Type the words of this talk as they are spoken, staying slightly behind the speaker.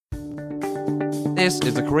This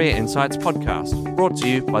is the Career Insights podcast, brought to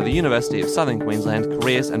you by the University of Southern Queensland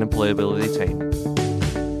Careers and Employability team.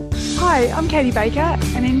 Hi, I'm Katie Baker,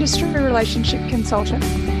 an industry relationship consultant.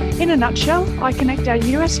 In a nutshell, I connect our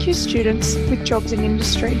USQ students with jobs in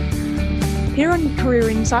industry. Here on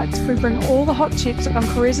Career Insights, we bring all the hot tips on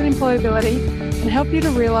careers and employability and help you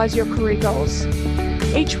to realise your career goals.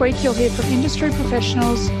 Each week you'll hear from industry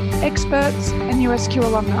professionals, experts and USQ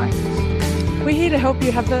alumni. We're here to help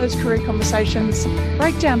you have those career conversations,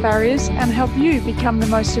 break down barriers and help you become the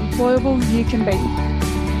most employable you can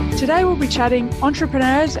be. Today we'll be chatting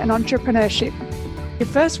entrepreneurs and entrepreneurship. Your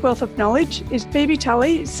first wealth of knowledge is Phoebe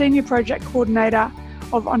Tully, Senior Project Coordinator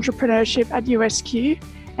of Entrepreneurship at USQ,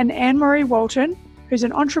 and Anne-Marie Walton, who's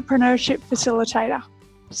an entrepreneurship facilitator.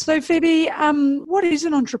 So Phoebe, what is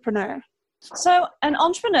an entrepreneur? So an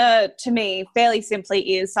entrepreneur, to me, fairly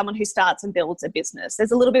simply is someone who starts and builds a business.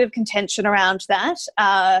 There's a little bit of contention around that.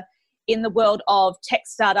 In the world of tech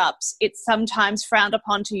startups, it's sometimes frowned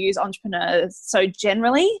upon to use entrepreneurs so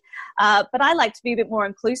generally, but I like to be a bit more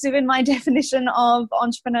inclusive in my definition of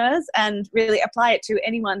entrepreneurs and really apply it to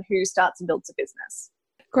anyone who starts and builds a business.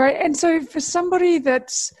 Great. And so for somebody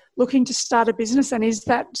that's looking to start a business and is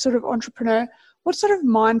that sort of entrepreneur, what sort of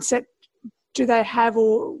mindset do they have,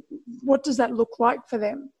 or what does that look like for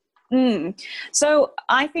them? So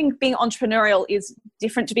I think being entrepreneurial is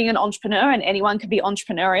different to being an entrepreneur, and anyone can be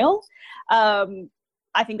entrepreneurial.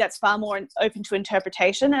 I think that's far more open to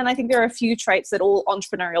interpretation, and I think there are a few traits that all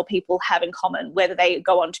entrepreneurial people have in common, whether they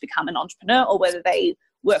go on to become an entrepreneur or whether they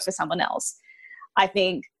work for someone else. I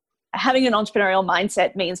think having an entrepreneurial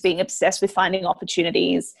mindset means being obsessed with finding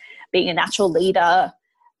opportunities, being a natural leader,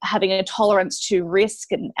 having a tolerance to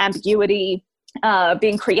risk and ambiguity,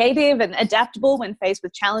 being creative and adaptable when faced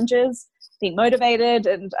with challenges, being motivated,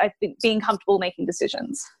 and I think being comfortable making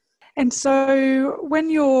decisions. And so when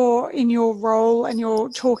you're in your role and you're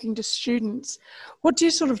talking to students, what do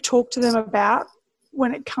you sort of talk to them about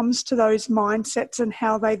when it comes to those mindsets and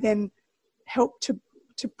how they then help to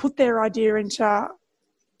put their idea into,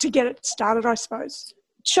 to get it started, I suppose?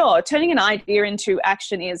 Sure. Turning an idea into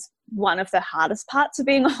action is one of the hardest parts of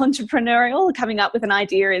being entrepreneurial. Coming up with an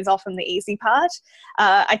idea is often the easy part.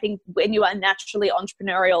 I think when you are naturally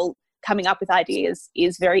entrepreneurial, coming up with ideas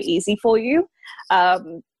is very easy for you.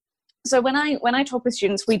 So when I talk with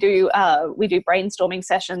students, we do brainstorming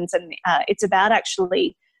sessions, and it's about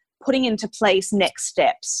actually putting into place next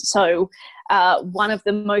steps. So one of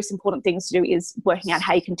the most important things to do is working out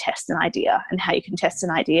how you can test an idea, and how you can test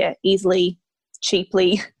an idea easily,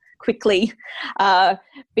 cheaply, quickly,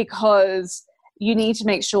 because you need to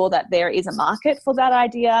make sure that there is a market for that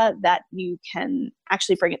idea, that you can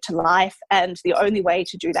actually bring it to life. And the only way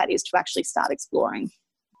to do that is to actually start exploring.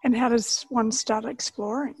 And how does one start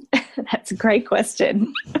exploring? That's a great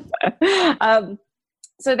question.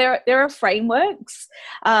 So there are frameworks,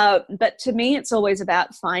 but to me, it's always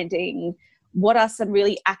about finding what are some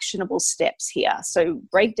really actionable steps here. So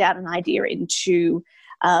break down an idea into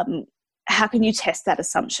how can you test that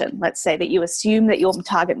assumption? Let's say that you assume that your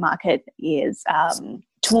target market is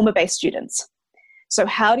trauma-based students. So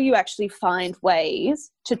how do you actually find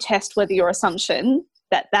ways to test whether your assumption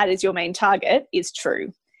that that is your main target is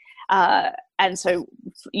true? And so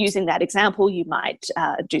using that example, you might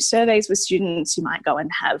do surveys with students, you might go and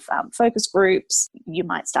have focus groups, you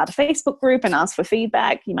might start a Facebook group and ask for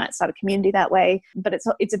feedback, you might start a community that way, but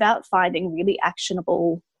it's about finding really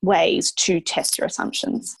actionable ways to test your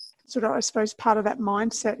assumptions. Sort of, I suppose part of that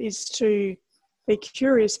mindset is to be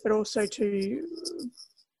curious, but also to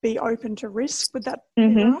be open to risk. Would that be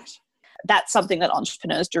right? That's something that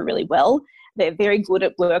entrepreneurs do really well. They're very good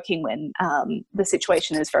at working when the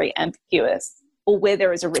situation is very ambiguous or where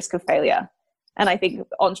there is a risk of failure. And I think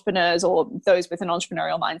entrepreneurs or those with an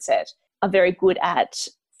entrepreneurial mindset are very good at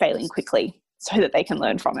failing quickly so that they can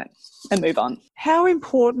learn from it and move on. How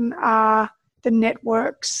important are the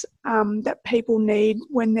networks that people need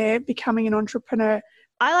when they're becoming an entrepreneur?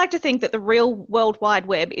 I like to think that the real World Wide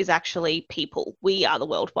Web is actually people. We are the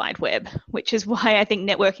World Wide Web, which is why I think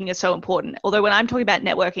networking is so important. Although when I'm talking about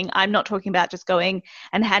networking, I'm not talking about just going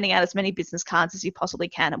and handing out as many business cards as you possibly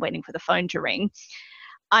can and waiting for the phone to ring.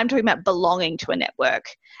 I'm talking about belonging to a network.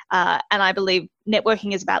 And I believe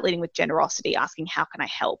networking is about leading with generosity, asking, how can I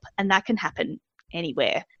help? And that can happen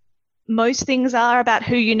anywhere. Most things are about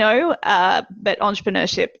who you know, but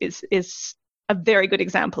entrepreneurship is a very good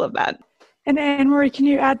example of that. And Anne-Marie, can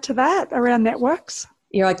you add to that around networks?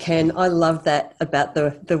 Yeah, I can. I love that about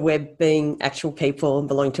the web being actual people and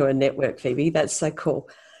belonging to a network, Phoebe. That's so cool.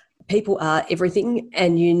 People are everything,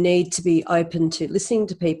 and you need to be open to listening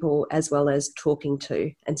to people as well as talking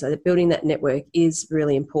to. And so building that network is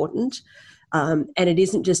really important. And it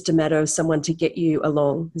isn't just a matter of someone to get you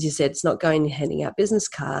along. As you said, it's not going and handing out business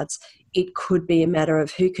cards. It could be a matter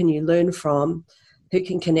of who can you learn from, who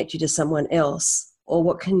can connect you to someone else, or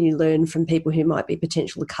what can you learn from people who might be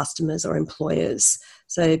potential customers or employers.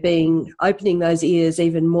 So opening those ears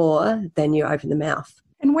even more than you open the mouth.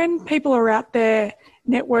 And when people are out there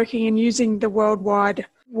networking and using the worldwide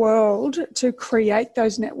world to create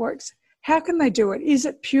those networks, how can they do it? Is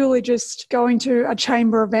it purely just going to a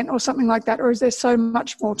chamber event or something like that, or is there so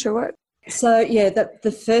much more to it? So, yeah,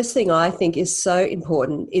 the first thing I think is so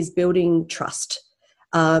important is building trust,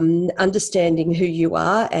 understanding who you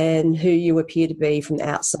are and who you appear to be from the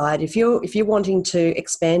outside. If you're wanting to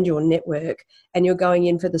expand your network and you're going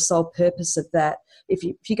in for the sole purpose of that, if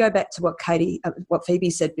you go back to what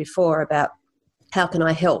Phoebe said before about how can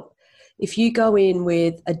I help, if you go in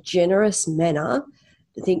with a generous manner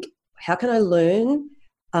to think, how can I learn?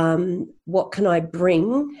 What can I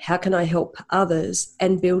bring? How can I help others?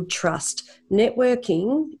 And build trust.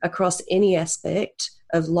 Networking across any aspect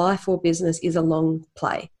of life or business is a long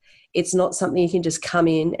play. It's not something you can just come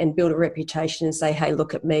in and build a reputation and say, hey,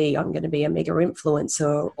 look at me, I'm going to be a mega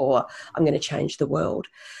influencer or I'm going to change the world.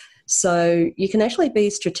 So you can actually be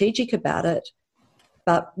strategic about it,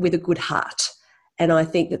 but with a good heart. And I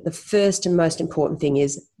think that the first and most important thing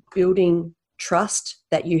is building trust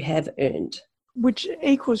that you have earned. Which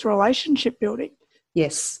equals relationship building.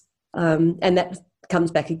 Yes. And that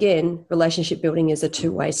comes back again, relationship building is a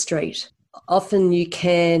two-way street. Often you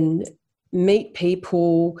can meet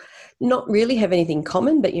people, not really have anything in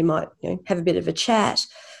common, but you might have a bit of a chat,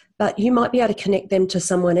 but you might be able to connect them to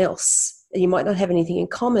someone else. You might not have anything in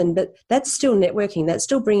common, but that's still networking. That's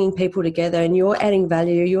still bringing people together and you're adding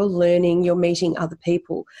value, you're learning, you're meeting other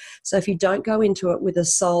people. So if you don't go into it with a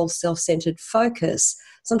sole self-centered focus,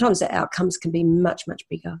 sometimes the outcomes can be much, much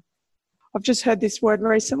bigger. I've just heard this word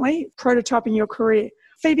recently, prototyping your career.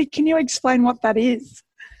 Phoebe, can you explain what that is?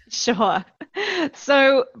 Sure.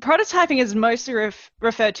 So prototyping is mostly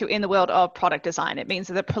referred to in the world of product design. It means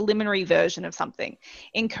the preliminary version of something.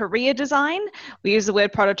 In career design, we use the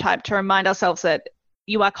word prototype to remind ourselves that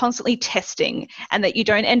you are constantly testing and that you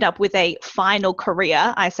don't end up with a final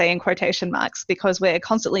career, I say in quotation marks, because we're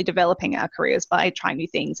constantly developing our careers by trying new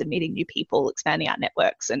things and meeting new people, expanding our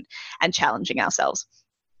networks and challenging ourselves.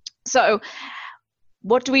 So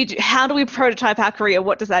what do we do? How do we prototype our career?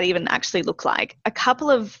 What does that even actually look like? A couple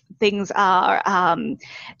of things are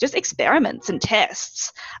just experiments and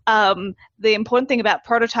tests. The important thing about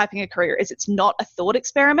prototyping a career is it's not a thought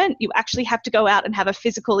experiment. You actually have to go out and have a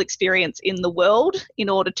physical experience in the world in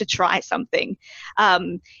order to try something.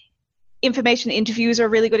 Information interviews are a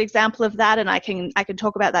really good example of that, and I can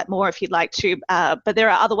talk about that more if you'd like to. But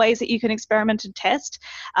there are other ways that you can experiment and test.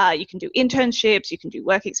 You can do internships, you can do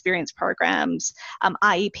work experience programs,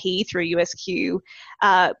 IEP through USQ,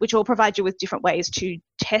 which all provide you with different ways to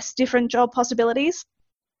test different job possibilities.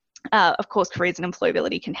 Of course, careers and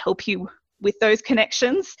employability can help you with those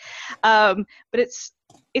connections, but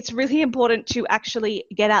it's really important to actually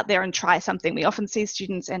get out there and try something. We often see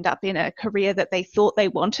students end up in a career that they thought they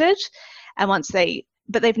wanted,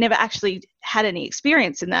 but they've never actually had any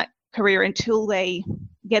experience in that career until they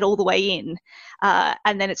get all the way in,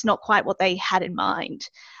 and then it's not quite what they had in mind,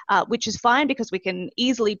 which is fine because we can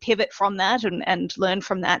easily pivot from that and learn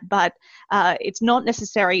from that, but it's not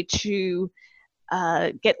necessary to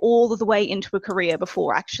get all of the way into a career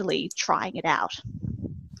before actually trying it out.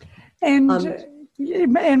 And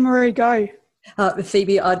Anne-Marie, go.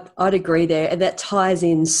 Phoebe, I'd agree there. And that ties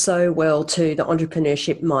in so well to the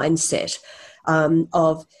entrepreneurship mindset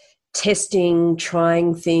of testing,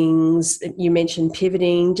 trying things. You mentioned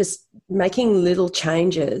pivoting, just making little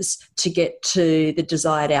changes to get to the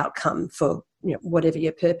desired outcome for whatever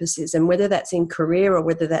your purpose is. And whether that's in career or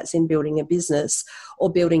whether that's in building a business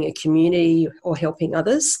or building a community or helping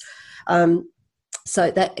others.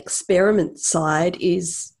 So that experiment side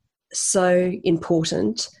is so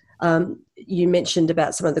important. You mentioned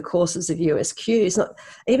about some of the courses of USQ. It's not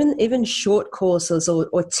even short courses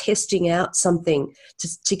or testing out something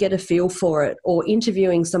to get a feel for it, or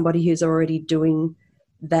interviewing somebody who's already doing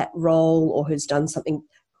that role or who's done something.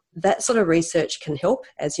 That sort of research can help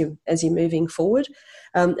as you're moving forward.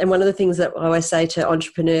 And one of the things that I always say to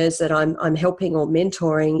entrepreneurs that I'm helping or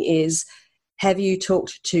mentoring is, have you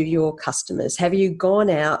talked to your customers? Have you gone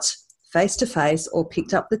out face-to-face or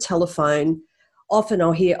picked up the telephone? Often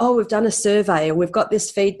I'll hear, we've done a survey or we've got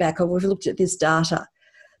this feedback or we've looked at this data.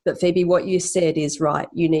 But Phoebe, what you said is right.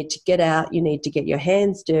 You need to get out, you need to get your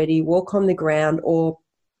hands dirty, walk on the ground or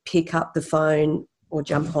pick up the phone or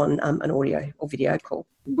jump on an audio or video call.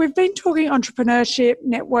 we've been talking entrepreneurship,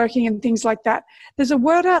 networking and things like that. There's a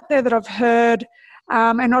word out there that I've heard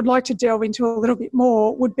and I'd like to delve into a little bit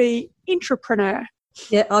more, would be intrapreneur.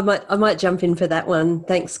 Yeah, I might jump in for that one.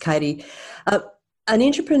 Thanks, Katie. An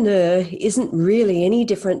entrepreneur isn't really any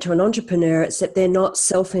different to an entrepreneur, except they're not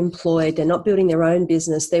self-employed. They're not building their own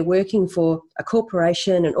business. They're working for a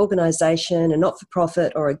corporation, an organisation, a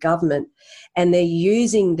not-for-profit or a government, and they're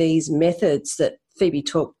using these methods that Phoebe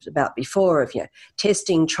talked about before of,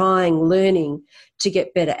 testing, trying, learning to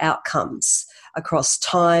get better outcomes across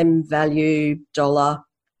time, value, dollar,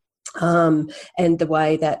 and the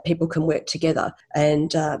way that people can work together.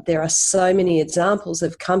 And there are so many examples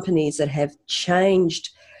of companies that have changed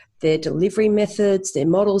their delivery methods, their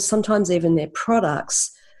models, sometimes even their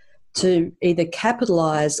products to either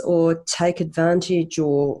capitalise or take advantage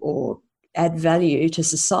or add value to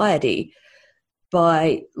society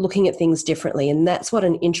by looking at things differently. And that's what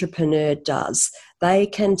an intrapreneur does. They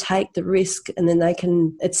can take the risk and then they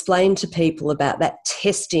can explain to people about that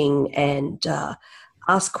testing and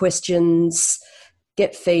ask questions,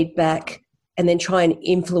 get feedback, and then try and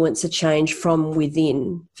influence a change from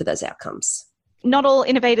within for those outcomes. Not all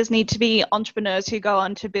innovators need to be entrepreneurs who go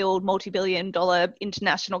on to build multi-billion-dollar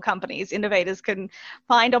international companies. Innovators can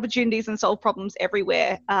find opportunities and solve problems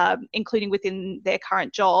everywhere, including within their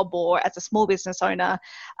current job or as a small business owner.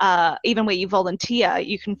 Even where you volunteer,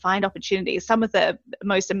 you can find opportunities. Some of the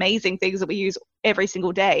most amazing things that we use every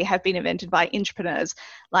single day have been invented by intrapreneurs,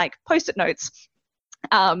 like Post-it notes,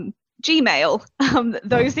 Gmail.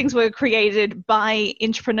 Those things were created by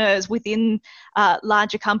entrepreneurs within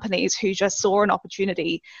larger companies who just saw an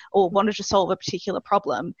opportunity or wanted to solve a particular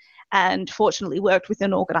problem, and fortunately worked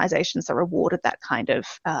within organizations that rewarded that kind of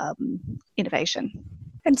innovation.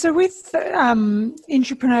 And so with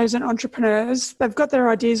intrapreneurs and entrepreneurs, they've got their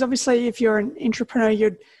ideas. Obviously, if you're an entrepreneur,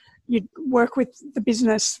 you'd work with the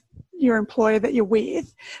business, your employer that you're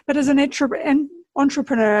with. But as an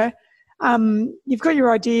entrepreneur, you've got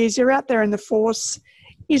your ideas, you're out there in the force.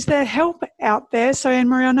 Is there help out there? So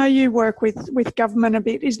Anne-Marie, I know you work with government a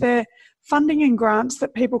bit. Is there funding and grants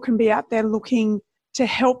that people can be out there looking to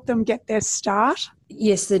help them get their start?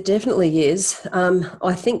 Yes, there definitely is.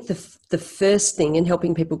 I think the first thing in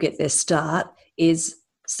helping people get their start is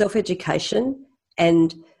self-education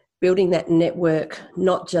and building that network,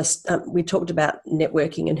 not just, we talked about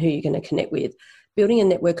networking and who you're going to connect with, building a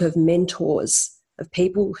network of mentors, of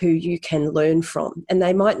people who you can learn from. And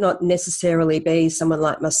they might not necessarily be someone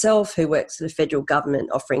like myself who works for the federal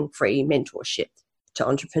government offering free mentorship to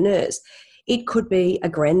entrepreneurs. It could be a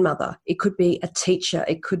grandmother, it could be a teacher,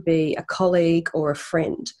 it could be a colleague or a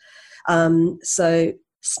friend. So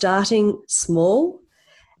starting small,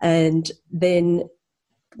 and then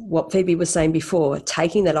what Phoebe was saying before,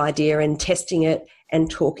 taking that idea and testing it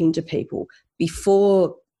and talking to people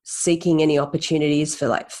before seeking any opportunities for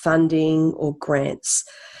like funding or grants.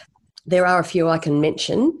 There are a few I can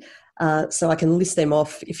mention, so I can list them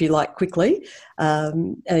off if you like quickly,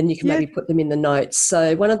 and you can maybe put them in the notes.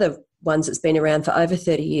 So one of the ones that's been around for over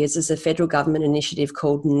 30 years is a federal government initiative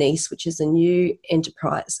called NEIS, which is a new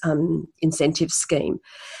enterprise incentive scheme.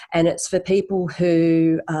 And it's for people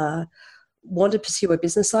who want to pursue a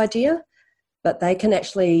business idea, but they can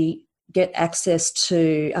actually get access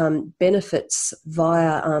to benefits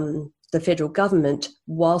via the federal government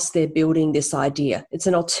whilst they're building this idea. It's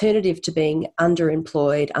an alternative to being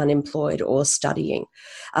underemployed, unemployed or studying.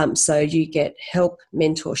 So you get help,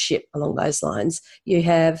 mentorship along those lines. You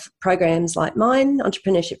have programs like mine,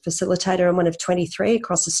 Entrepreneurship Facilitator. I'm one of 23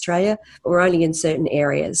 across Australia, but we're only in certain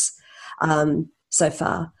areas so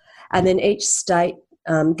far. And then each state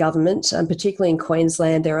government, particularly in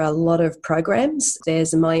Queensland, there are a lot of programs.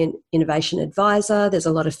 There's a My Innovation Advisor, there's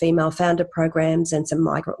a lot of female founder programs and some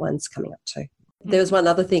migrant ones coming up too. There was one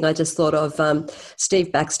other thing I just thought of.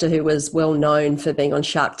 Steve Baxter, who was well known for being on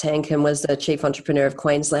Shark Tank and was the chief entrepreneur of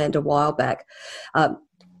Queensland a while back,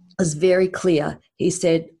 was very clear. He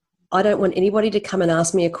said, I don't want anybody to come and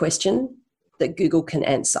ask me a question that Google can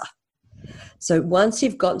answer. So once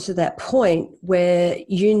you've gotten to that point where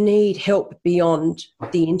you need help beyond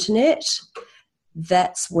the internet,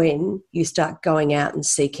 that's when you start going out and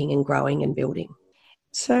seeking and growing and building.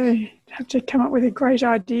 So you have to come up with a great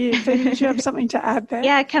idea. Did you have something to add there?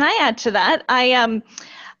 Yeah, can I add to that? I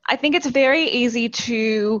think it's very easy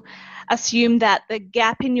to assume that the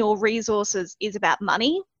gap in your resources is about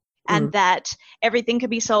money. And that everything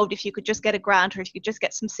could be solved if you could just get a grant or if you could just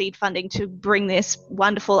get some seed funding to bring this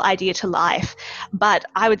wonderful idea to life. But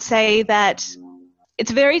I would say that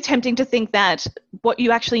it's very tempting to think that what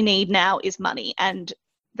you actually need now is money. And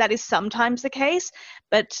that is sometimes the case.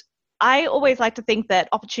 But I always like to think that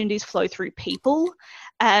opportunities flow through people.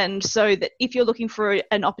 And so that if you're looking for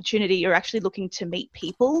an opportunity, you're actually looking to meet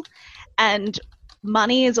people, and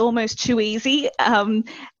money is almost too easy.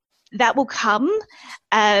 That will come.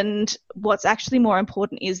 And what's actually more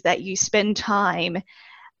important is that you spend time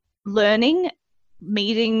learning,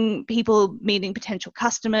 meeting people, meeting potential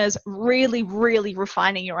customers, really, really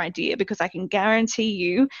refining your idea, because I can guarantee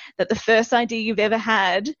you that the first idea you've ever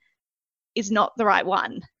had is not the right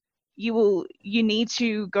one. You need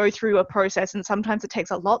to go through a process, and sometimes it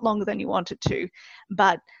takes a lot longer than you want it to,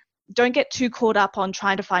 but don't get too caught up on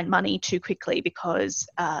trying to find money too quickly, because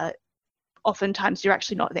oftentimes you're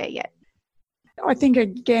actually not there yet. I think,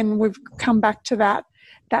 again, we've come back to that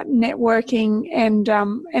networking and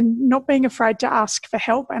not being afraid to ask for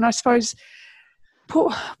help. And I suppose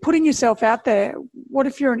putting yourself out there. What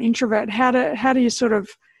if you're an introvert? How do you sort of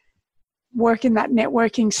work in that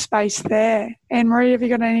networking space there? Anne-Marie, have you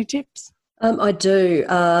got any tips? I do.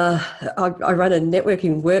 I run a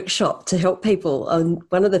networking workshop to help people.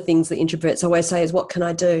 One of the things that introverts always say is, what can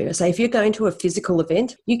I do? I say, if you're going to a physical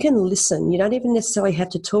event, you can listen. You don't even necessarily have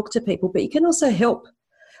to talk to people, but you can also help,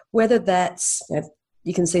 whether that's,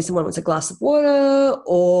 you can see someone with a glass of water,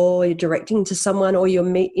 or you're directing to someone, or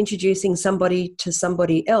you're introducing somebody to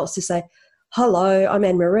somebody else to say, hello, I'm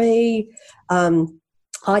Anne-Marie.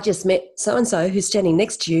 I just met so-and-so who's standing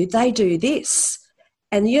next to you. They do this.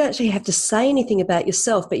 And you don't actually have to say anything about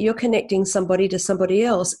yourself, but you're connecting somebody to somebody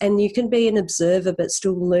else, and you can be an observer but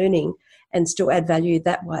still learning and still add value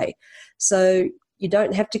that way. So you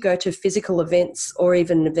don't have to go to physical events or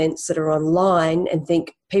even events that are online and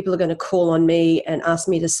think people are going to call on me and ask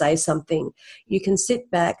me to say something. You can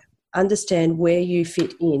sit back, understand where you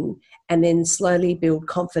fit in, and then slowly build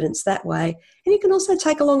confidence that way. And you can also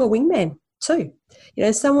take along a wingman too.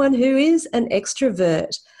 Someone who is an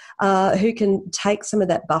extrovert, who can take some of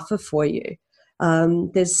that buffer for you.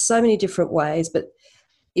 There's so many different ways, but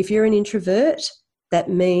if you're an introvert, that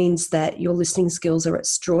means that your listening skills are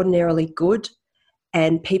extraordinarily good,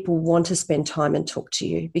 and people want to spend time and talk to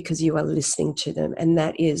you because you are listening to them, and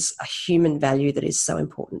that is a human value that is so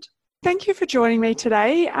important. Thank you for joining me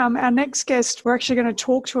today. Our next guest, we're actually going to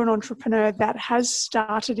talk to an entrepreneur that has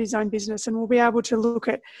started his own business, and we'll be able to look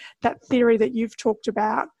at that theory that you've talked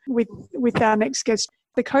about with our next guest,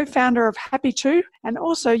 the co-founder of Happy2 and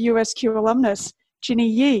also USQ alumnus, Ginny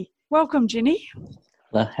Yee. Welcome, Ginny.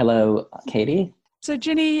 Hello, Katie. So,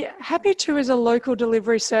 Ginny, Happy2 is a local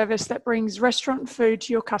delivery service that brings restaurant food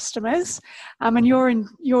to your customers, and you're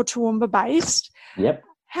Toowoomba based. Yep.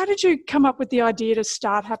 How did you come up with the idea to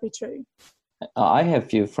start Happy2? I have a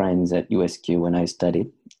few friends at USQ when I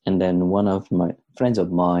studied, and then one of my friends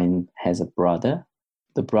of mine has a brother.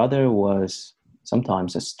 The brother was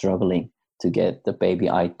sometimes struggling to get the baby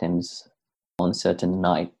items on certain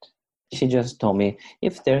night. She just told me,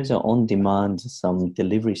 if there's an on-demand, some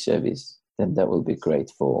delivery service, then that will be great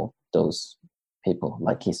for those people,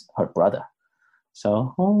 like her brother.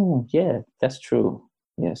 So, yeah, that's true.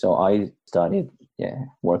 Yeah, so I started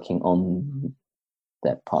working on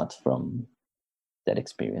that part from that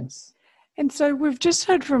experience. And so we've just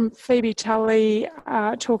heard from Phoebe Tully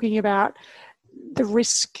talking about the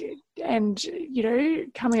risk and,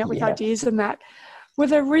 coming up with ideas and that. Were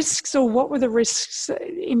there risks, or what were the risks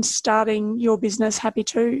in starting your business,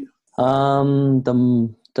 Happy2?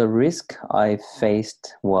 The risk I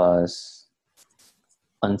faced was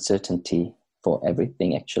uncertainty for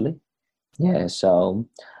everything, actually. Yeah, so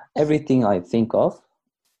everything I think of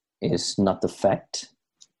is not the fact,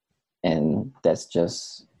 and that's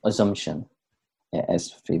just assumption,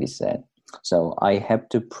 as Phoebe said. So I have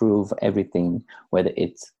to prove everything, whether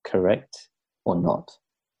it's correct or not.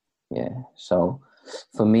 Yeah, so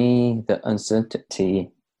for me, the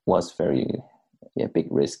uncertainty was very big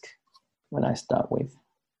risk when I start with.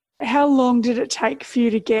 How long did it take for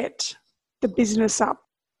you to get the business up?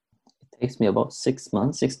 It takes me about 6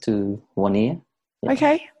 months, 6 to 1 year. Yeah.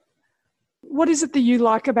 Okay. What is it that you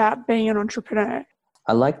like about being an entrepreneur?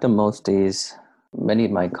 I like the most is many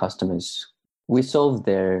of my customers, we solve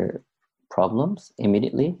their problems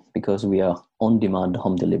immediately because we are on-demand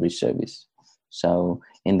home delivery service. So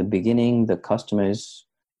in the beginning, the customers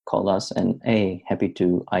call us and, hey,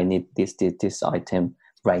 Happy2, I need this item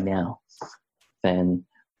right now. Then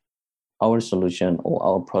our solution or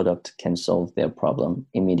our product can solve their problem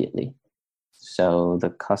immediately. So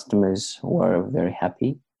the customers were very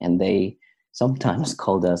happy, and they sometimes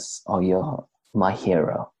called us, oh, you're my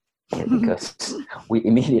hero, because we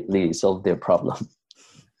immediately solved their problem.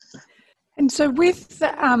 And so with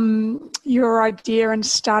your idea and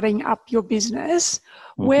starting up your business,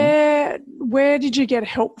 where did you get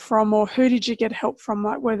help from, or who did you get help from?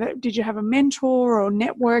 Like, did you have a mentor or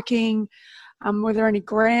networking? Were there any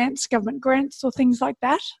grants, government grants or things like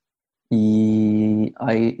that?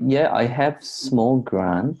 I have small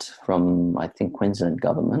grant from, I think, Queensland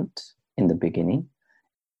government in the beginning,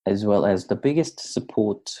 as well as the biggest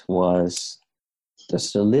support was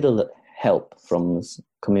just a little help from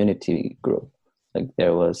community group. Like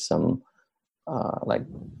there was some like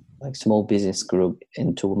small business group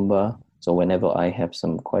in Toowoomba. So whenever I have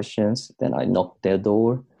some questions, then I knock their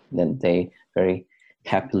door. Then they very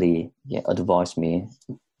happily advise me,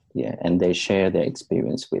 and they share their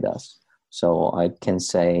experience with us. So I can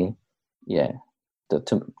say,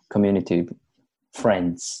 the community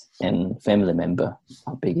friends and family member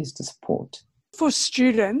are biggest support. For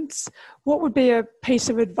students, what would be a piece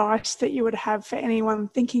of advice that you would have for anyone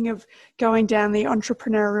thinking of going down the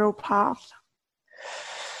entrepreneurial path?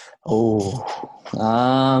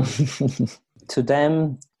 To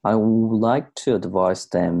them, I would like to advise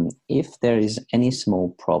them, if there is any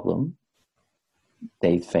small problem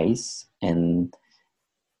they face, and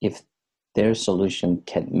if their solution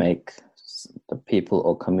can make the people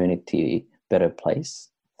or community better place,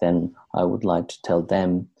 then I would like to tell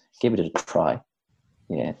them, give it a try.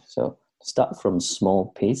 So start from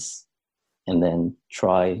small piece and then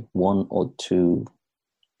try 1 or 2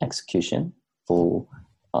 execution for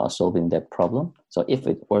solving that problem. So if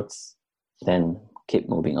it works, then keep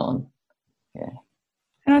moving on.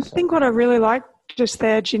 And I think what I really like just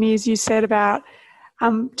there, Ginny, is you said about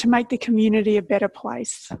to make the community a better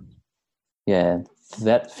place.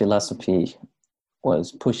 That philosophy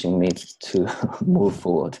was pushing me to move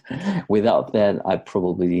forward. Without that, I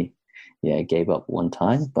probably gave up one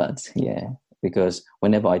time. But because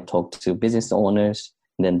whenever I talked to business owners,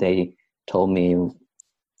 then they told me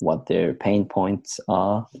what their pain points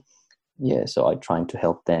are. So I trying to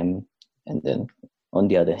help them. And then on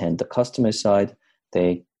the other hand, the customer side,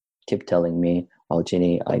 they keep telling me, oh,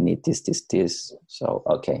 Ginny, I need this. So,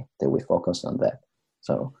 okay, then we focus on that.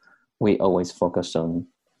 So we always focus on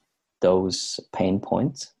those pain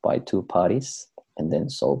points by 2 parties and then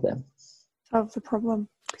solve them. Solve the problem.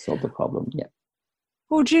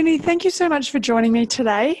 Well, Ginny, thank you so much for joining me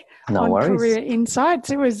today on worries. Career Insights.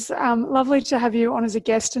 It was lovely to have you on as a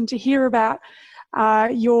guest and to hear about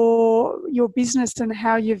your business and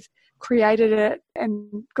how you've created it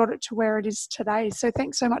and got it to where it is today. So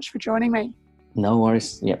thanks so much for joining me. No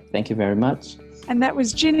worries. Thank you very much. And that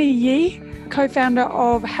was Ginny Yee, co-founder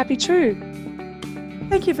of Happy2.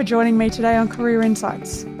 Thank you for joining me today on Career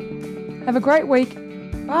Insights. Have a great week.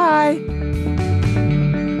 Bye.